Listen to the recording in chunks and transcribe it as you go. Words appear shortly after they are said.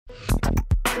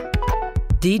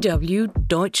DW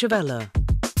Deutsche Welle.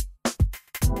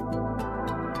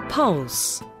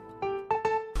 Pulse.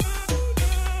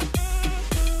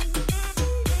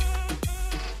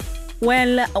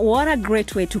 Well, what a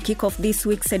great way to kick off this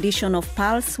week's edition of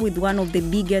Pulse with one of the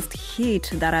biggest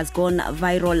hits that has gone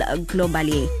viral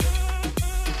globally.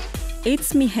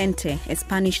 It's Mi-Gente, a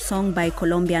Spanish song by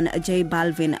Colombian J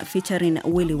Balvin featuring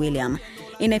Willy.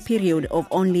 In a period of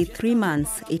only 3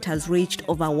 months, it has reached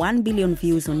over 1 billion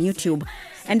views on YouTube.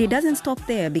 And it doesn't stop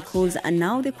there because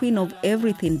now the queen of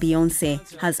everything, Beyonce,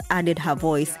 has added her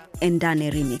voice and done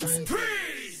a remix.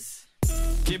 Freeze!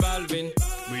 J Balvin,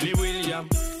 Willy William,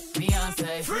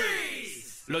 Beyonce.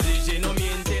 Freeze! Los DJ no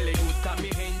miente, le gusta mi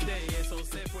gente, eso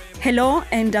se fue. Hello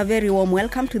and a very warm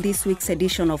welcome to this week's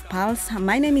edition of Pulse.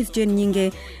 My name is Jane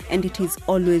Nyingi and it is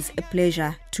always a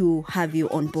pleasure to have you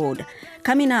on board.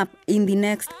 Coming up in the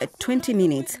next 20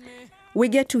 minutes, we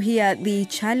get to hear the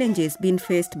challenges being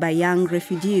faced by young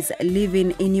refugees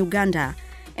living in Uganda,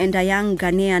 and a young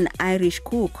Ghanaian-Irish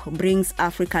cook brings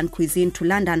African cuisine to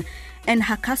London and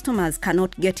her customers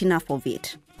cannot get enough of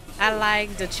it. I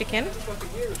like the chicken,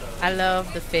 I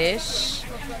love the fish,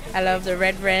 I love the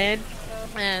red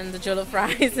and the jollof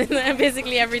rice and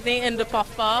basically everything, and the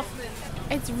puff.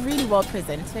 It's really well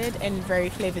presented and very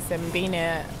flavoursome. Being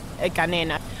a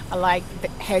Ghanaian, I like the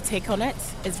hair take on it.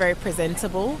 It's very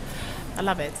presentable. I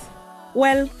love it.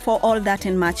 Well, for all that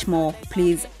and much more,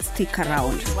 please stick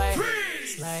around.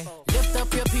 Lift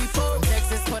up your people,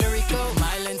 Texas, Puerto Rico,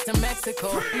 Milan to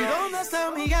Mexico. ¿Y dónde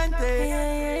está Mi-Gente?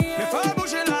 Me fue a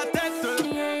bouger la tête.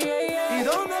 ¿Y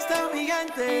dónde está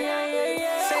Mi-Gente?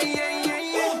 Say yeah.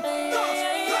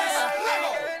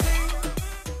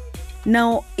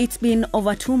 Now, it's been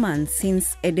over 2 months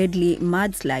since a deadly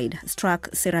mudslide struck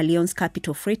Sierra Leone's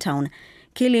capital, Freetown,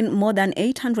 killing more than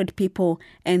 800 people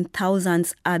and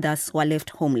thousands others were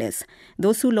left homeless.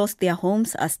 Those who lost their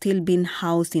homes are still being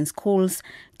housed in schools,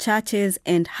 churches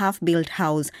and half-built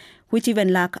houses, which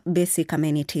even lack basic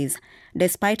amenities.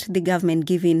 Despite the government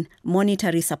giving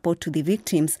monetary support to the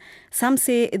victims, some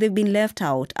say they've been left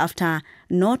out after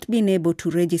not being able to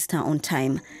register on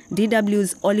time.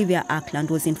 DW's Olivia Ackland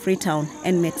was in Freetown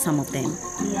and met some of them.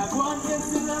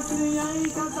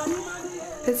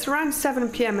 It's around 7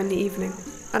 p.m. in the evening,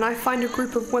 and I find a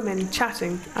group of women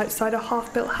chatting outside a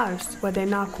half-built house where they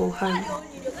now call home.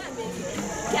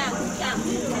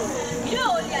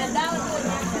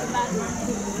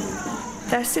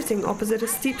 They're sitting opposite a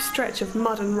steep stretch of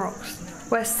mud and rocks,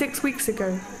 where 6 weeks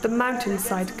ago the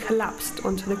mountainside collapsed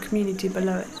onto the community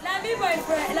below it.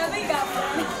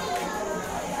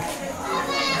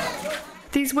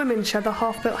 These women share the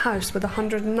half-built house with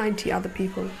 190 other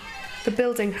people. The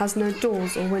building has no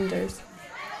doors or windows.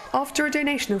 After a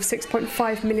donation of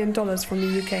 $6.5 million from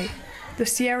the UK, the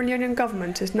Sierra Leonean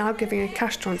government is now giving a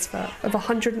cash transfer of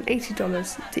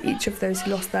 $180 to each of those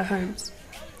who lost their homes.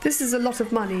 This is a lot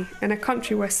of money in a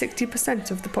country where 60%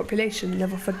 of the population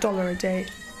live off $1 a day.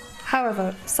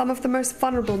 However, some of the most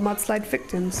vulnerable mudslide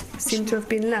victims seem to have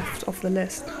been left off the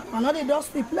list.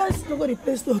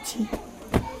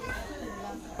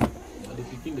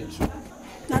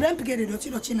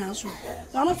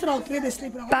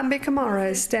 Bambi Kamara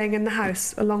is staying in the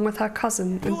house along with her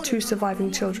cousin and 2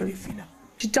 surviving children.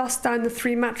 She dusts down the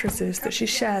 3 mattresses that she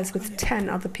shares with 10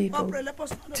 other people.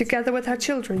 Together with her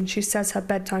children, she says her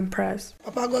bedtime prayers.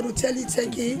 Papa God will tell you,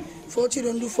 take it, for what you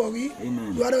don't do for we,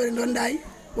 you are don't die.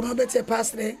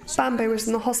 Bambi was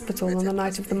in the hospital on the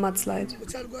night of the mudslide.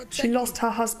 She lost her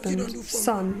husband,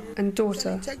 son and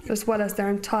daughter, as well as their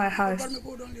entire house.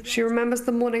 She remembers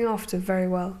the morning after very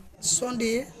well.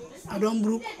 Sunday, I don't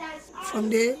broke. From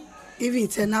there,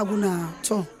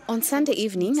 on Sunday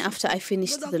evening, after I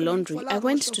finished the laundry, I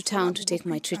went to town to take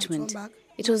my treatment.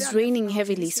 It was raining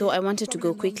heavily, so I wanted to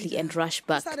go quickly and rush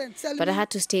back, but I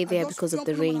had to stay there because of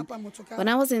the rain. When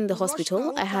I was in the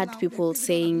hospital, I had people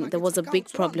saying there was a big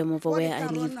problem over where I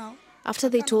live. After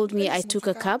they told me, I took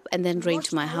a cab and then ran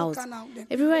to my house.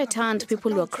 Everywhere I turned,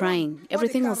 people were crying.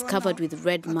 Everything was covered with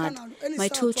red mud. My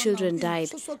 2 children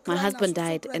died, my husband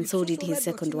died, and so did his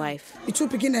second wife.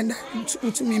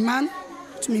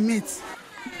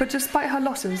 But despite her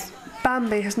losses,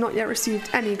 Bambi has not yet received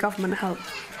any government help.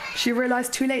 She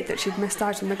realised too late that she'd missed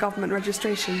out on the government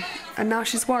registration, and now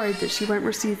she's worried that she won't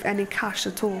receive any cash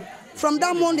at all. From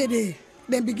that Monday,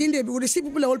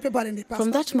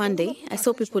 From that Monday, I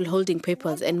saw people holding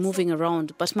papers and moving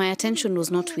around, but my attention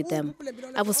was not with them.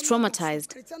 I was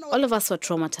traumatized. All of us were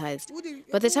traumatized.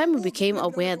 By the time we became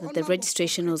aware that the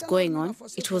registration was going on,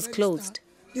 it was closed.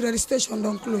 The registration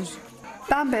don't close.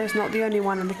 Bambi is not the only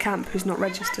one in the camp who's not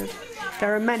registered.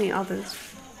 There are many others.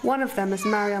 One of them is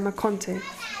Mariama Conte.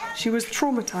 She was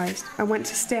traumatized and went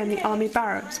to stay in the army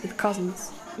barracks with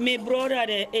cousins. My brother had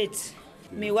 8.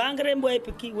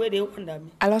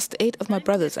 I lost 8 of my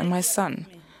brothers and my son.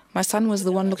 My son was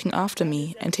the one looking after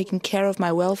me and taking care of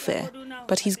my welfare,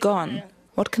 but he's gone.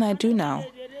 What can I do now?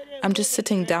 I'm just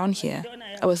sitting down here.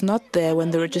 I was not there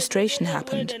when the registration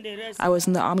happened. I was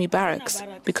in the army barracks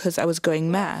because I was going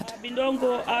mad.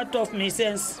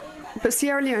 But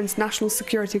Sierra Leone's National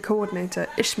Security Coordinator,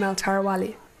 Ishmael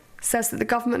Tarawali, says that the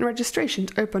government registration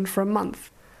opened for a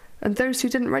month, and those who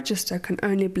didn't register can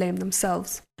only blame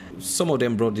themselves. Some of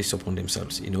them brought this upon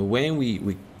themselves. When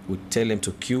we tell them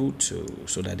to queue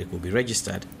so that they could be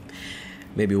registered,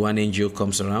 maybe one NGO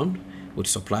comes around with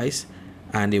supplies,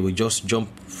 and they will just jump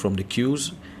from the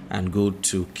queues and go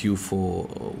to queue for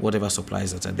whatever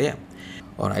supplies that are there.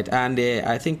 All right, and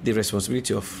I think the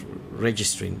responsibility of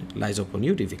registering lies upon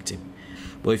you, the victim.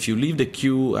 But if you leave the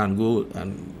queue and go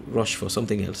and rush for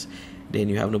something else, then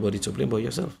you have nobody to blame but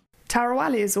yourself.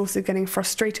 Tarawali is also getting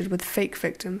frustrated with fake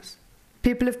victims.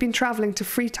 People have been travelling to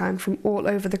Freetown from all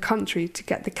over the country to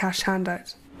get the cash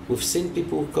handout. We've seen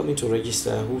people coming to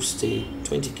register who stay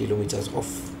 20 kilometers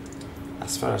off,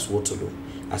 as far as Waterloo,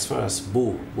 as far as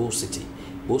Bo City.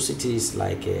 Bo City is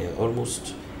like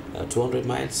almost 200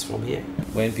 miles from here.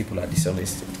 When people are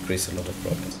dishonest, it creates a lot of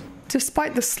problems.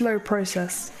 Despite the slow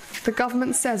process, the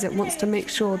government says it wants to make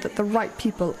sure that the right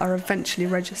people are eventually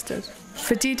registered.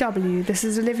 For DW, this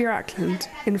is Olivia Ackland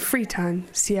in Freetown,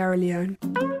 Sierra Leone.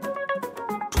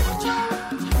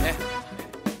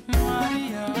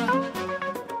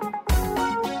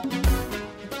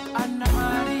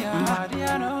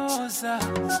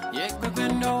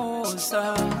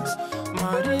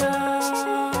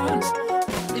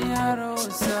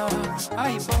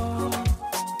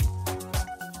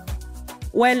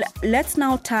 Well, let's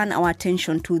now turn our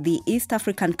attention to the East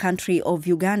African country of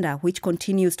Uganda, which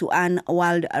continues to earn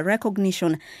world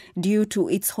recognition due to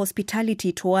its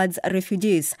hospitality towards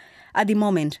refugees. At the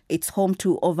moment, it's home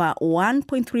to over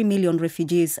 1.3 million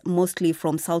refugees, mostly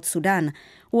from South Sudan,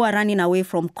 who are running away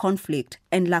from conflict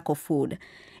and lack of food.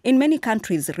 In many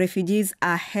countries, refugees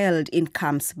are held in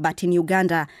camps, but in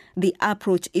Uganda, the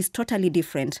approach is totally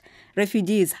different.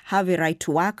 Refugees have a right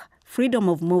to work, freedom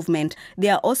of movement. They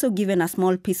are also given a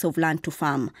small piece of land to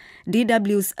farm.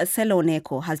 DW's Selo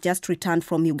Oneko has just returned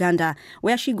from Uganda,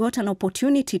 where she got an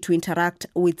opportunity to interact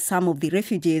with some of the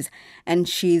refugees, and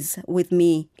she's with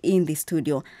me in the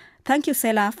studio. Thank you,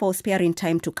 Sela, for sparing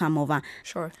time to come over.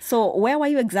 Sure. So where were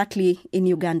you exactly in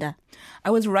Uganda?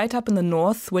 I was right up in the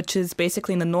north, which is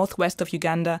basically in the northwest of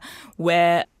Uganda,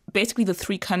 where basically the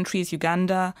 3 countries,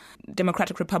 Uganda,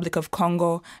 Democratic Republic of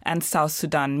Congo, and South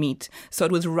Sudan meet. So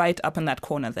it was right up in that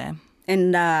corner there.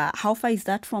 And how far is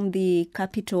that from the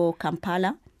capital,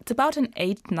 Kampala? It's about an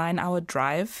 8-9 hour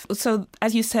drive. So,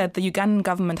 as you said, the Ugandan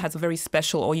government has a very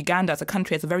special, or Uganda as a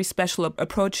country has a very special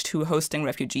approach to hosting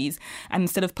refugees. And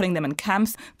instead of putting them in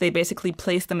camps, they basically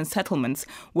place them in settlements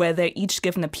where they're each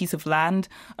given a piece of land,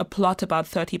 a plot about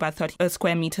 30 by 30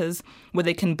 square meters, where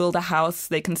they can build a house,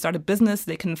 they can start a business,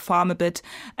 they can farm a bit.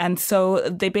 And so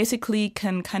they basically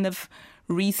can kind of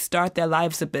restart their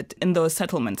lives a bit in those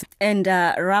settlements. And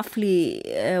roughly,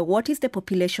 what is the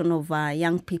population of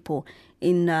young people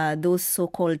in those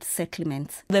so-called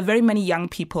settlements? There are very many young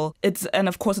people. And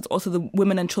of course, it's also the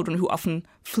women and children who often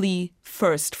flee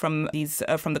first from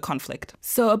the conflict.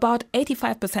 So about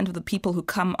 85% of the people who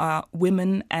come are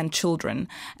women and children.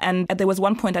 And there was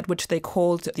one point at which they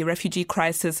called the refugee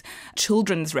crisis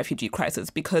children's refugee crisis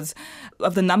because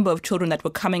of the number of children that were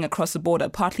coming across the border,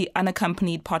 partly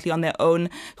unaccompanied, partly on their own,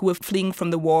 who were fleeing from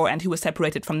the war and who were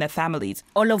separated from their families.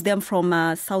 All of them from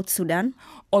South Sudan?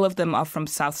 All of them are from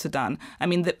South Sudan. I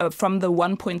mean, from the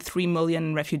 1.3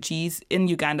 million refugees in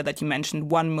Uganda that you mentioned,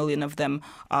 1 million of them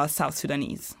are South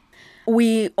Sudanese.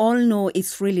 We all know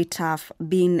it's really tough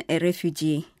being a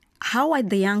refugee. How are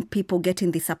the young people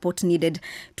getting the support needed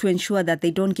to ensure that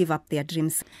they don't give up their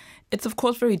dreams? It's, of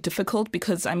course, very difficult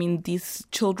because, I mean, these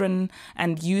children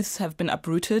and youths have been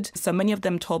uprooted. So many of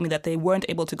them told me that they weren't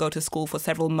able to go to school for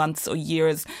several months or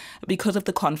years because of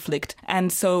the conflict.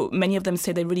 And so many of them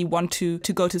say they really want to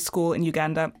go to school in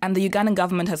Uganda. And the Ugandan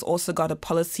government has also got a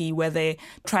policy where they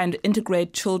try and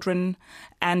integrate children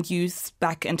and youth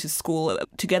back into school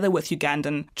together with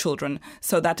Ugandan children.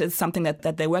 So that is something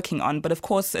that they're working on. But of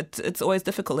course, it's always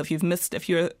difficult. If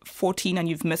you're 14 and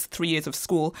you've missed 3 years of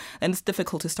school, then it's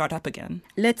difficult to start up again.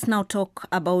 Let's now talk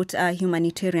about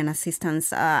humanitarian assistance.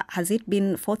 Has it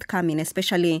been forthcoming,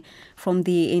 especially from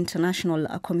the international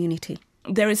community?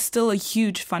 there is still a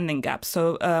huge funding gap.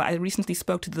 So I recently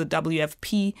spoke to the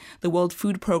WFP, the World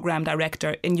Food Programme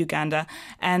Director in Uganda,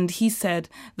 and he said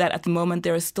that at the moment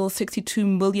there is still 62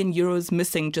 million euros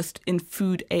missing just in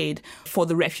food aid for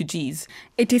the refugees.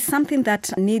 It is something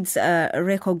that needs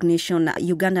recognition.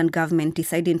 Ugandan government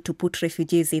deciding to put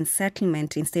refugees in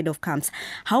settlement instead of camps.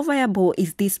 How viable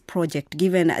is this project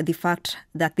given the fact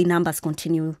that the numbers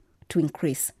continue to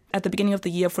increase? At the beginning of the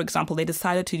year, for example, they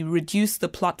decided to reduce the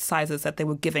plot sizes that they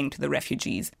were giving to the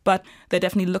refugees. But they're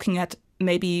definitely looking at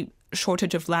maybe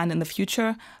shortage of land in the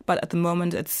future. But at the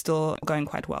moment, it's still going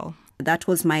quite well. That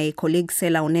was my colleague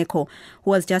Sela Oneko,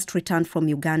 who has just returned from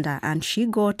Uganda, and she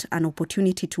got an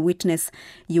opportunity to witness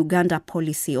Uganda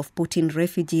policy of putting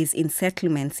refugees in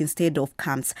settlements instead of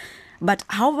camps. But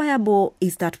how viable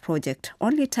is that project?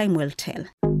 Only time will tell.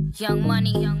 Young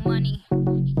money, young money,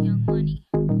 young money.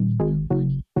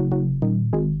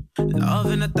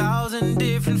 Love in 1,000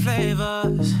 different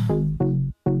flavors.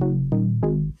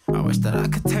 I wish that I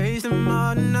could taste them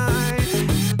all night.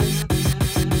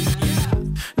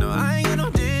 No, I ain't got no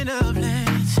dinner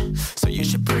plans, so you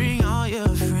should bring all your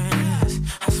friends.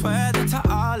 I swear that to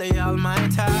all of y'all my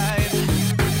type.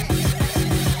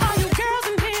 All you girls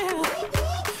in here,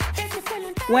 if you're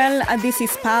feeling bad. Well, this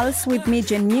is Pulse with me,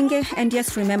 Jane Nyingi. And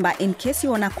yes, remember, in case you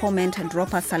want to comment,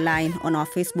 drop us a line on our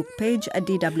Facebook page at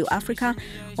DW Africa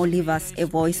or leave us a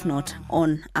voice note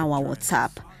on our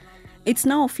WhatsApp. It's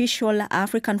now official.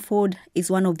 African food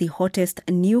is one of the hottest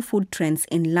new food trends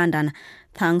in London,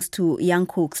 thanks to young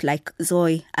cooks like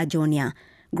Zoe Ajonia.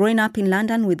 Growing up in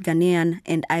London with Ghanaian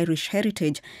and Irish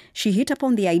heritage, she hit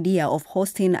upon the idea of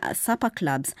hosting supper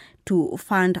clubs to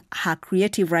fund her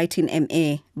creative writing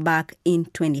MA back in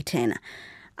 2010.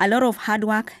 A lot of hard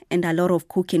work and a lot of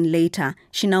cooking later,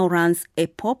 she now runs a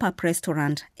pop-up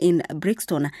restaurant in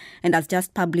Brixton and has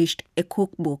just published a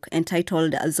cookbook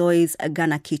entitled Zoe's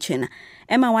Ghana Kitchen.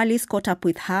 Emma Wallis caught up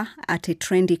with her at a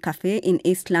trendy cafe in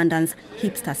East London's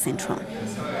Hipster Central.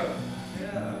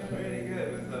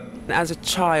 As a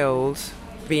child,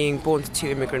 being born to two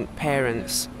immigrant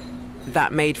parents,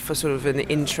 that made for sort of an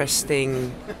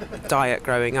interesting diet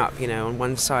growing up. You know, on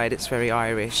one side it's very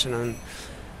Irish, and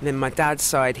then my dad's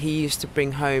side, he used to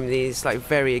bring home these like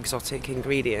very exotic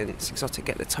ingredients, exotic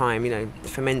at the time, you know,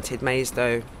 fermented maize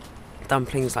dough,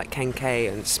 dumplings like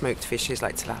kenkey, and smoked fishes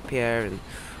like tilapia, and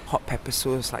hot pepper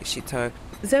sauce like shito.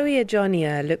 Zoe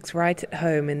Ajonia looks right at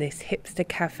home in this hipster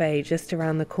cafe just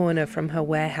around the corner from her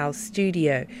warehouse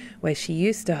studio, where she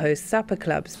used to host supper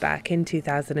clubs back in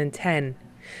 2010.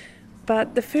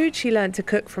 But the food she learnt to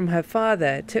cook from her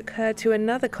father took her to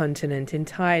another continent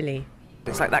entirely.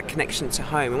 It's like that connection to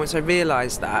home. And once I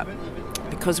realised that,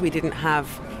 because we didn't have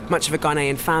much of a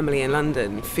Ghanaian family in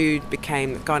London, food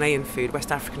became Ghanaian food,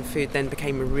 West African food then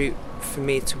became a route for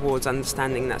me towards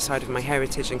understanding that side of my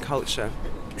heritage and culture.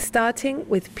 Starting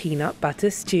with peanut butter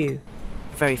stew.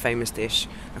 Very famous dish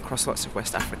across lots of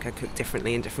West Africa, cooked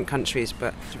differently in different countries,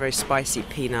 but it's a very spicy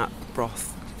peanut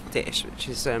broth dish, which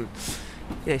is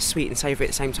sweet and savoury at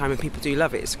the same time, and people do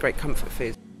love it. It's a great comfort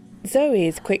food. Zoe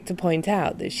is quick to point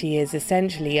out that she is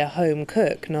essentially a home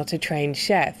cook, not a trained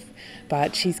chef.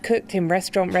 But she's cooked in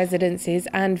restaurant residences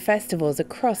and festivals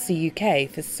across the UK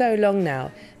for so long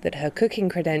now that her cooking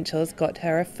credentials got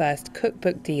her a first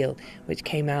cookbook deal, which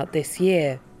came out this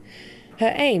year.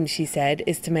 Her aim, she said,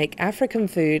 is to make African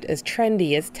food as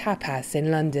trendy as tapas in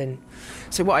London.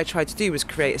 So what I tried to do was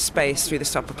create a space through the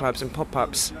supper clubs and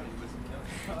pop-ups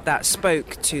that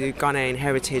spoke to Ghanaian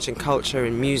heritage and culture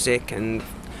and music and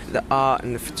the art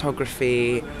and the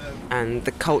photography and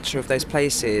the culture of those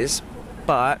places,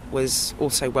 but was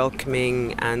also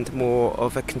welcoming and more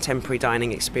of a contemporary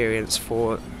dining experience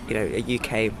for, a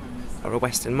UK or a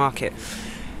Western market.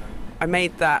 I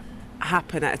made that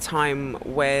happen at a time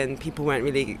when people weren't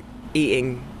really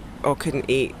eating or couldn't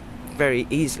eat very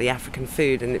easily African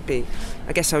food, and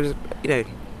I guess I was,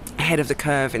 ahead of the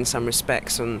curve in some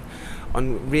respects on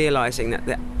realising that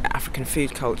the African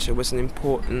food culture was an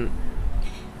important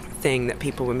thing that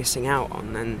people were missing out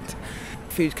on, and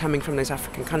food coming from those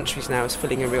African countries now is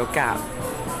filling a real gap.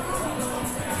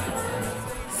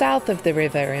 South of the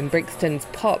river in Brixton's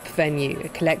Pop venue, a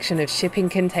collection of shipping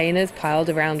containers piled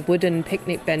around wooden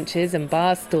picnic benches and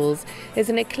bar stools, is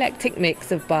an eclectic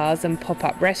mix of bars and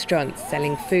pop-up restaurants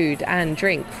selling food and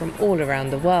drink from all around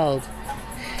the world.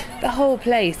 The whole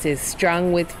place is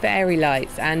strung with fairy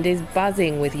lights and is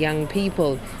buzzing with young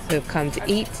people who have come to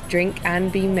eat, drink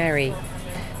and be merry.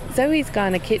 Zoe's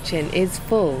Ghana Kitchen is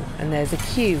full, and there's a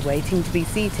queue waiting to be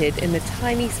seated in the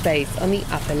tiny space on the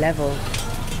upper level.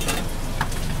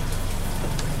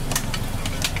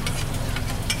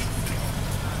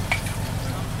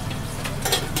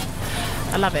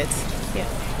 I love it. Yeah.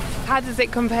 How does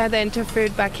it compare then to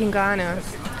food back in Ghana?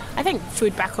 I think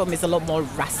food back home is a lot more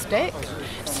rustic.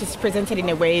 It's just presented in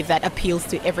a way that appeals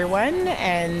to everyone,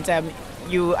 and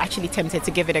you're actually tempted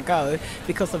to give it a go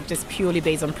because of just purely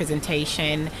based on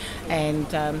presentation and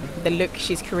the look.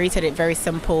 She's created it very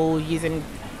simple using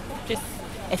just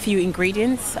a few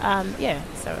ingredients.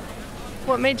 So.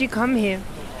 What made you come here?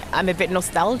 I'm a bit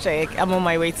nostalgic. I'm on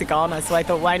my way to Ghana, so I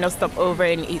thought, why not stop over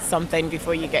and eat something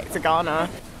before you get to Ghana?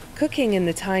 Cooking in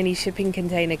the tiny shipping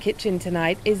container kitchen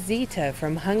tonight is Zita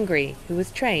from Hungary, who was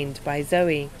trained by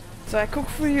Zoe. So I cook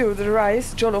for you the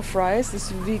rice, jollof rice, it's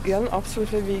vegan,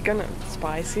 absolutely vegan and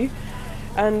spicy.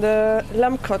 And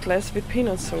lamb cutlets with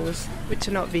peanut sauce. Which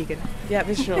are not vegan. Yeah,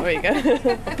 which are not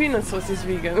vegan. Peanut sauce is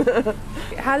vegan.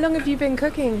 How long have you been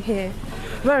cooking here?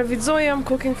 Well, with Zoe I'm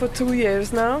cooking for 2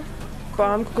 years now. But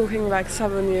I'm cooking like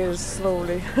 7 years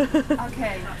slowly.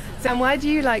 Okay. And why do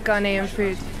you like Ghanaian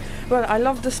food? Well, I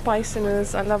love the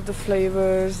spiciness, I love the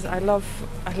flavors, I love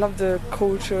the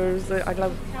cultures, I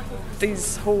love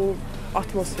this whole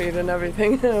atmosphere and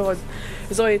everything.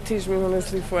 Zoe teaches me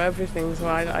honestly for everything, so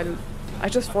I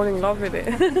just fall in love with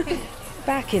it.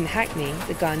 Back in Hackney,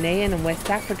 the Ghanaian and West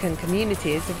African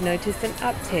communities have noticed an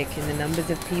uptick in the numbers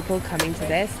of people coming to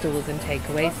their stalls and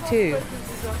takeaways too.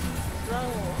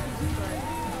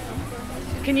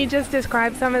 Can you just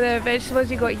describe some of the vegetables?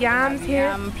 You got yams here?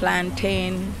 Yam,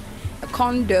 plantain,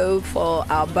 corn dough for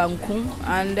our banku,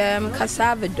 and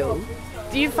cassava dough.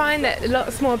 Do you find that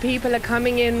lots more people are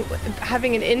coming in,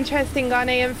 having an interest in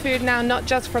Ghanaian food now, not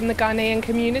just from the Ghanaian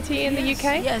community in the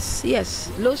UK?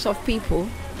 Yes. Lots of people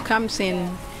comes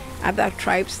in, other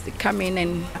tribes they come in,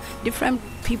 and different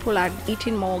people are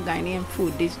eating more Ghanaian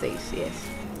food these days, yes.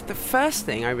 The first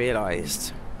thing I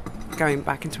realised, going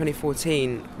back in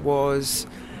 2014, was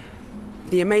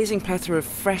the amazing plethora of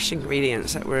fresh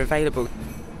ingredients that were available.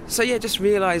 So yeah, just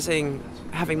realising,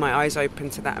 having my eyes open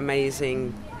to that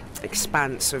amazing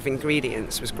expanse of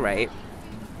ingredients was great.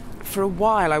 For a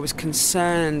while I was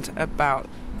concerned about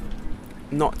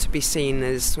not to be seen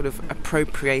as sort of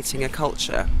appropriating a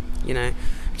culture,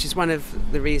 which is one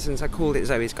of the reasons I called it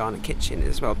Zoe's Ghana Kitchen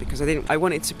as well, because I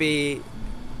wanted to be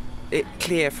it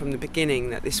clear from the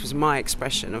beginning that this was my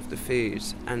expression of the food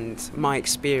and my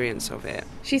experience of it.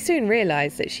 She soon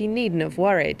realised that she needn't have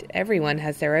worried. Everyone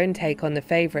has their own take on the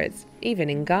favourites, even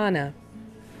in Ghana.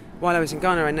 While I was in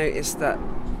Ghana, I noticed that,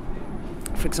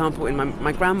 for example, in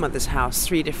my grandmother's house,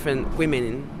 3 different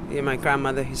women, my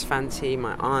grandmother who's Fanti,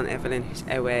 my aunt Evelyn who's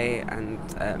Ewe, and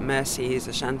Mercy who's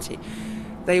Ashanti,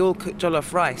 they all cooked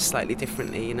jollof rice slightly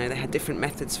differently. They had different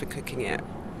methods for cooking it,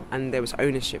 and there was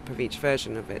ownership of each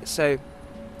version of it. So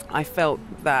I felt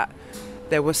that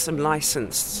there was some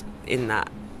license in that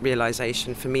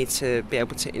realisation for me to be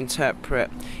able to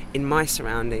interpret in my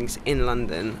surroundings in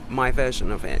London my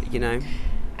version of it,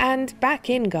 And back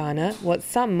in Ghana, what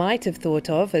some might have thought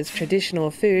of as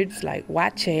traditional foods like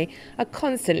wache are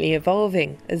constantly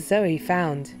evolving, as Zoe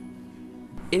found.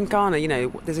 In Ghana,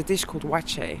 there's a dish called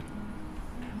wache,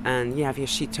 and you have your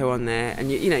shito on there,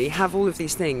 and you have all of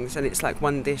these things, and it's like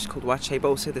one dish called wache, but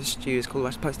also the stew is called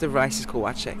wache, plus the rice is called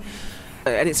wache.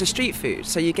 And it's a street food,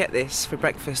 so you get this for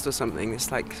breakfast or something.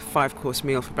 It's like 5-course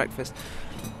meal for breakfast.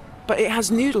 But it has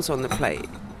noodles on the plate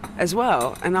as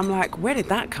well, and I'm like, where did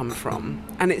that come from?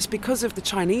 And it's because of the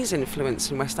Chinese influence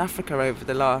in West Africa over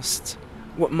the last,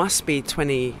 what must be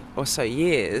 20 or so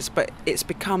years, but it's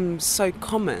become so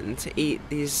common to eat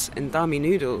these ndami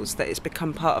noodles that it's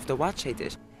become part of the wache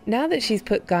dish. Now that she's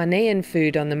put Ghanaian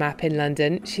food on the map in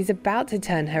London, she's about to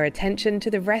turn her attention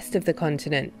to the rest of the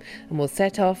continent and will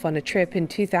set off on a trip in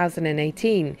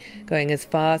 2018, going as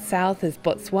far south as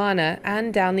Botswana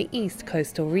and down the east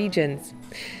coastal regions.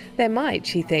 There might,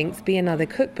 she thinks, be another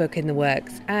cookbook in the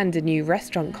works and a new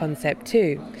restaurant concept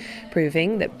too,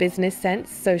 proving that business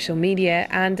sense, social media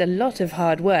and a lot of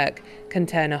hard work can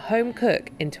turn a home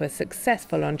cook into a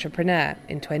successful entrepreneur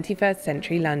in 21st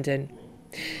century London.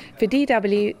 For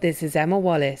DW, this is Emma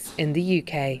Wallace in the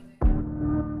UK.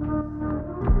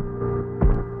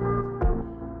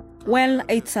 Well,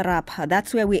 it's a wrap.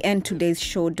 That's where we end today's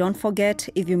show. Don't forget,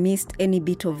 if you missed any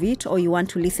bit of it or you want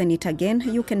to listen it again,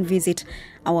 you can visit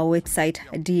our website,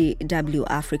 DW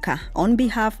Africa. On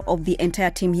behalf of the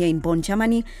entire team here in Bonn,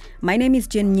 Germany, my name is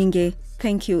Jane Nyingi.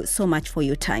 Thank you so much for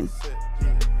your time.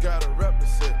 Gotta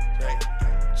represent,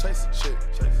 chase a chick,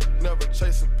 never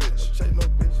chase a bitch, chase no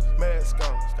bitch. Mask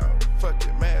on, fuck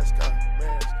it, mask on,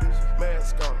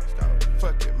 mask on,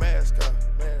 fuck it, mask on,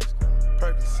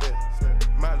 Percocet,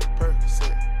 Miley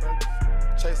Percocet,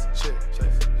 chase a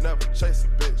chick, never chase a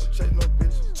bitch, chase no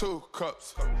bitch. 2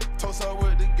 cups, toast up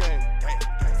with the game,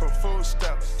 from food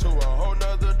stamps to a whole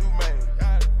nother domain.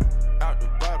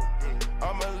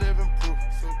 I'ma live